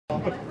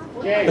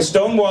The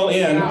Stonewall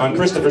Inn on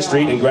Christopher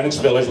Street in Greenwich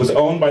Village was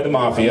owned by the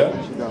Mafia,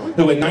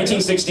 who in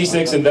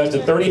 1966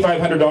 invested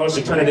 $3,500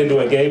 to turn it into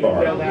a gay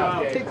bar.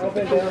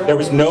 There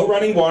was no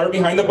running water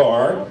behind the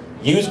bar.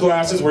 Used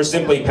glasses were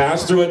simply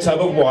passed through a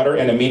tub of water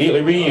and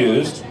immediately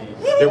reused.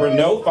 There were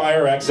no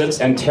fire exits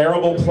and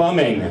terrible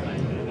plumbing.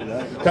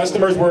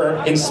 Customers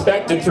were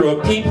inspected through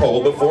a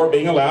peephole before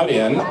being allowed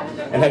in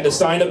and had to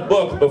sign a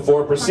book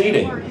before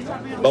proceeding.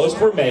 Most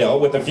were male,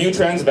 with a few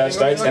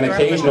transvestites and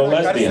occasional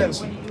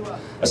lesbians.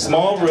 A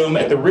small room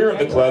at the rear of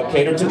the club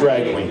catered to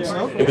drag queens.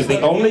 It was the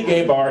only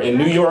gay bar in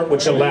New York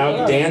which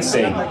allowed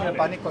dancing,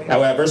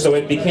 however, so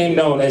it became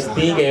known as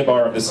the gay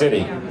bar of the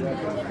city.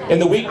 In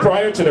the week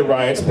prior to the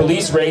riots,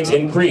 police raids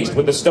increased,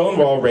 with the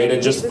Stonewall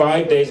raided just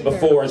 5 days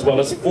before, as well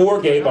as 4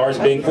 gay bars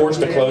being forced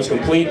to close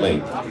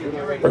completely.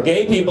 For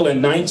gay people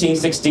in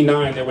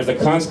 1969, there was a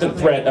constant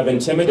threat of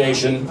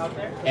intimidation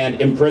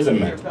and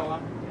imprisonment.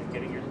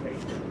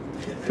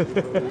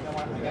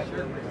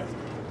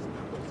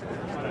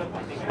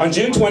 On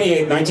June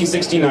 28,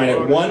 1969, at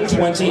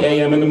 1:20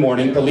 a.m. in the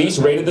morning, police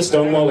raided the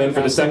Stonewall Inn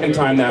for the second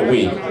time that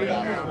week.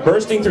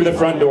 Bursting through the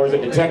front doors, a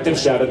detective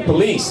shouted,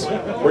 "Police,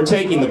 we're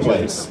taking the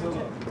place."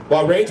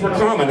 While raids were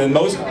common and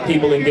most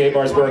people in gay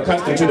bars were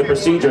accustomed to the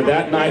procedure,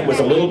 that night was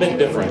a little bit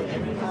different.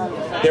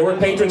 There were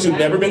patrons who'd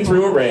never been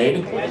through a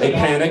raid. They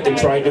panicked and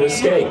tried to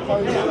escape.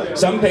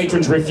 Some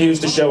patrons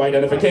refused to show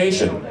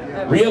identification.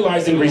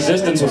 Realizing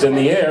resistance was in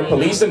the air,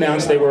 police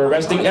announced they were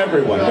arresting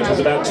everyone, which was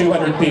about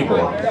 200 people.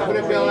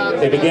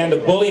 They began to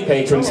bully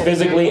patrons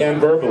physically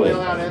and verbally.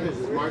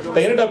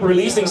 They ended up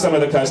releasing some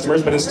of the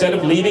customers, but instead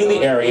of leaving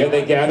the area,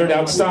 they gathered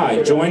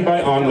outside, joined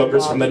by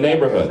onlookers from the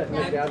neighborhood.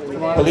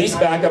 Police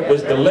backup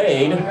was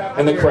delayed,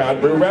 and the crowd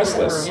grew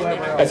restless.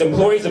 As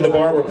employees of the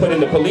bar were put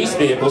into police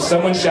vehicles,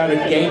 someone shouted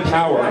 "Gay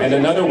Power," and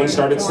another one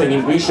started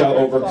singing "We Shall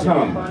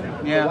Overcome."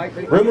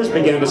 Rumors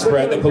began to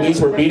spread that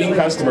police were beating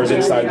customers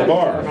inside the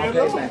bar.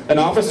 An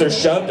officer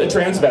shoved a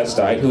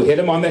transvestite who hit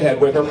him on the head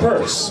with her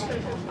purse.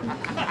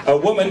 A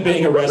woman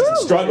being arrested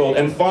struggled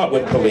and fought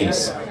with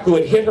police, who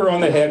had hit her on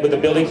the head with a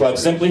billy club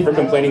simply for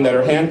complaining that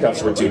her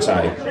handcuffs were too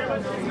tight.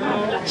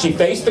 She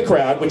faced the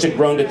crowd, which had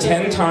grown to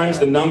 10 times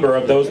the number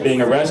of those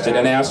being arrested,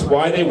 and asked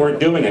why they weren't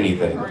doing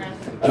anything.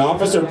 An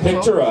officer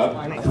picked her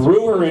up,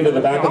 threw her into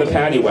the back of the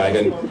paddy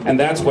wagon, and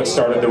that's what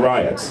started the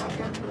riots.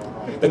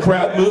 The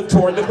crowd moved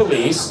toward the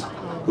police,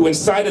 who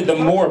incited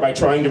them more by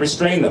trying to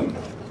restrain them.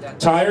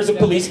 Tires of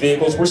police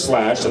vehicles were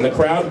slashed, and the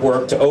crowd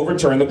worked to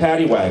overturn the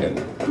paddy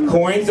wagon.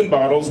 Coins and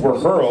bottles were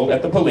hurled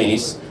at the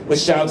police with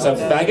shouts of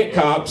 "faggot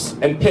cops"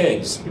 and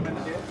 "pigs."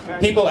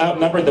 People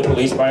outnumbered the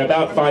police by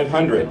about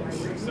 500.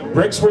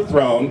 Bricks were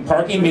thrown,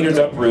 parking meters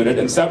uprooted,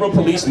 and several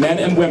police men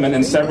and women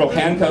and several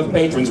handcuffed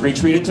patrons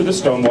retreated to the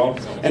Stonewall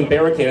and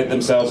barricaded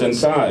themselves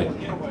inside.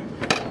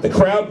 The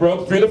crowd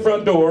broke through the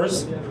front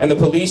doors, and the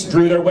police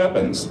drew their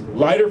weapons.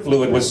 Lighter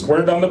fluid was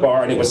squirted on the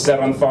bar, and it was set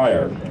on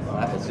fire.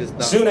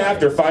 Soon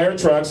after, fire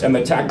trucks and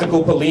the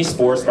tactical police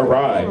force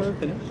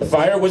arrived. The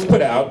fire was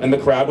put out, and the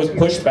crowd was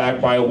pushed back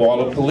by a wall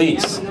of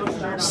police.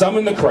 Some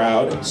in the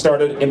crowd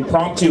started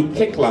impromptu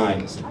kick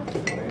lines,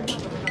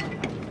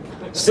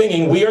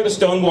 singing, "We are the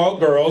Stonewall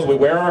girls, we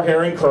wear our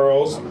hair in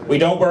curls, we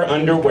don't wear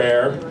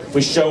underwear,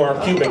 we show our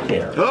pubic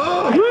hair."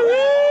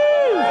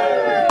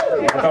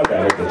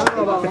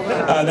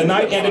 The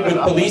night ended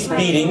with police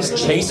beatings,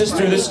 chases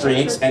through the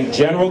streets, and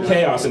general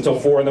chaos until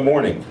 4 in the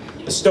morning.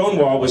 The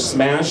Stonewall was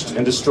smashed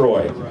and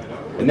destroyed.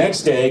 The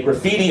next day,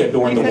 graffiti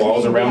adorned the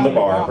walls around the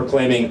bar,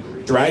 proclaiming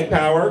 "Drag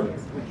Power,"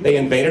 "They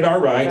invaded our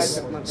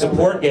rights,"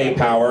 "Support Gay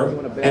Power,"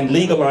 and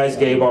 "Legalize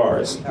gay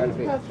bars."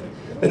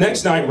 The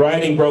next night,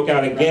 rioting broke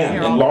out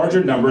again, in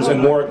larger numbers and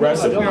more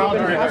aggressively.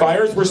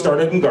 Fires were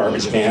started in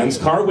garbage cans,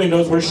 car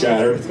windows were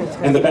shattered,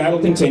 and the battle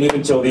continued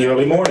until the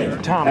early morning.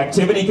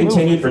 Activity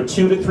continued for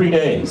 2 to 3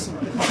 days.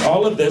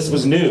 All of this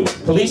was new.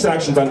 Police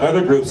actions on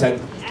other groups had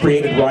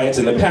created riots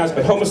in the past,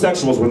 but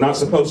homosexuals were not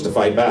supposed to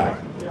fight back.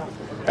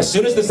 As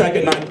soon as the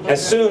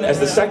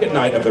second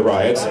night of the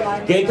riots,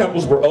 gay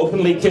couples were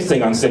openly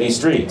kissing on city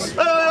streets.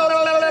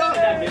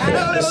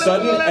 The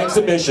sudden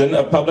exhibition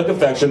of public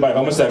affection by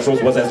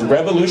homosexuals was as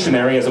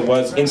revolutionary as it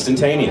was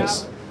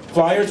instantaneous.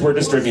 Flyers were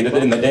distributed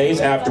in the days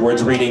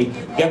afterwards reading,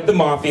 "Get the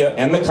Mafia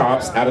and the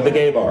cops out of the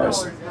gay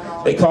bars."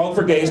 They called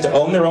for gays to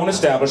own their own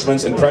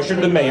establishments and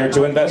pressured the mayor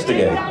to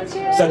investigate.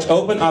 Such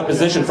open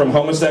opposition from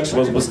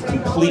homosexuals was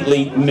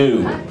completely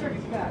new.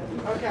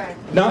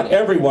 Not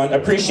everyone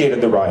appreciated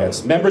the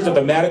riots. Members of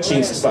the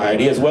Mattachine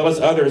Society, as well as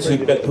others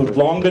who'd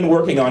long been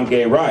working on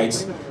gay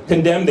rights,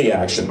 condemned the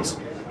actions,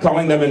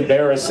 calling them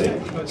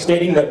embarrassing,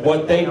 stating that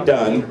what they'd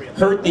done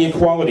hurt the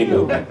equality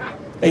movement.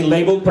 They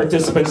labeled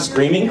participants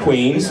screaming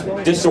queens,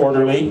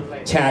 disorderly,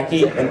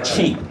 tacky, and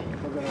cheap.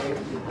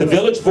 The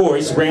Village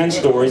Voice ran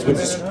stories with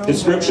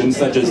descriptions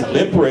such as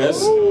limp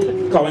wrists,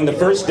 calling the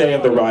first day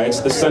of the riots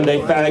the Sunday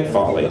fag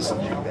follies.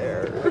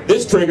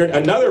 This triggered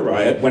another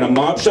riot when a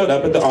mob showed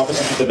up at the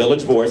offices of the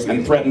Village Voice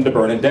and threatened to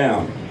burn it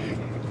down.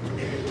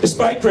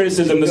 Despite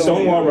criticism, the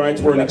Stonewall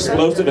riots were an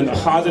explosive and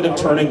positive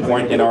turning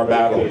point in our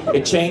battle.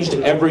 It changed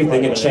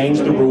everything. It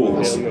changed the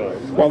rules.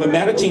 While the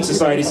Mattachine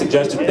Society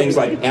suggested things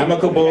like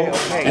amicable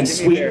and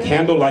sweet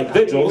candlelight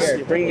vigils,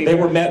 they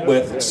were met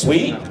with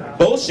sweet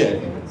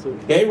bullshit.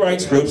 Gay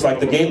rights groups like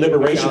the Gay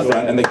Liberation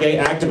Front and the Gay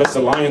Activist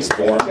Alliance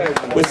formed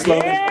with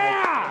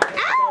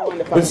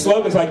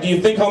slogans like, "Do you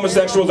think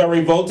homosexuals are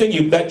revolting?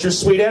 You bet your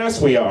sweet ass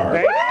we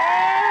are."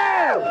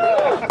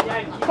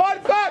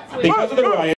 Because of the riot,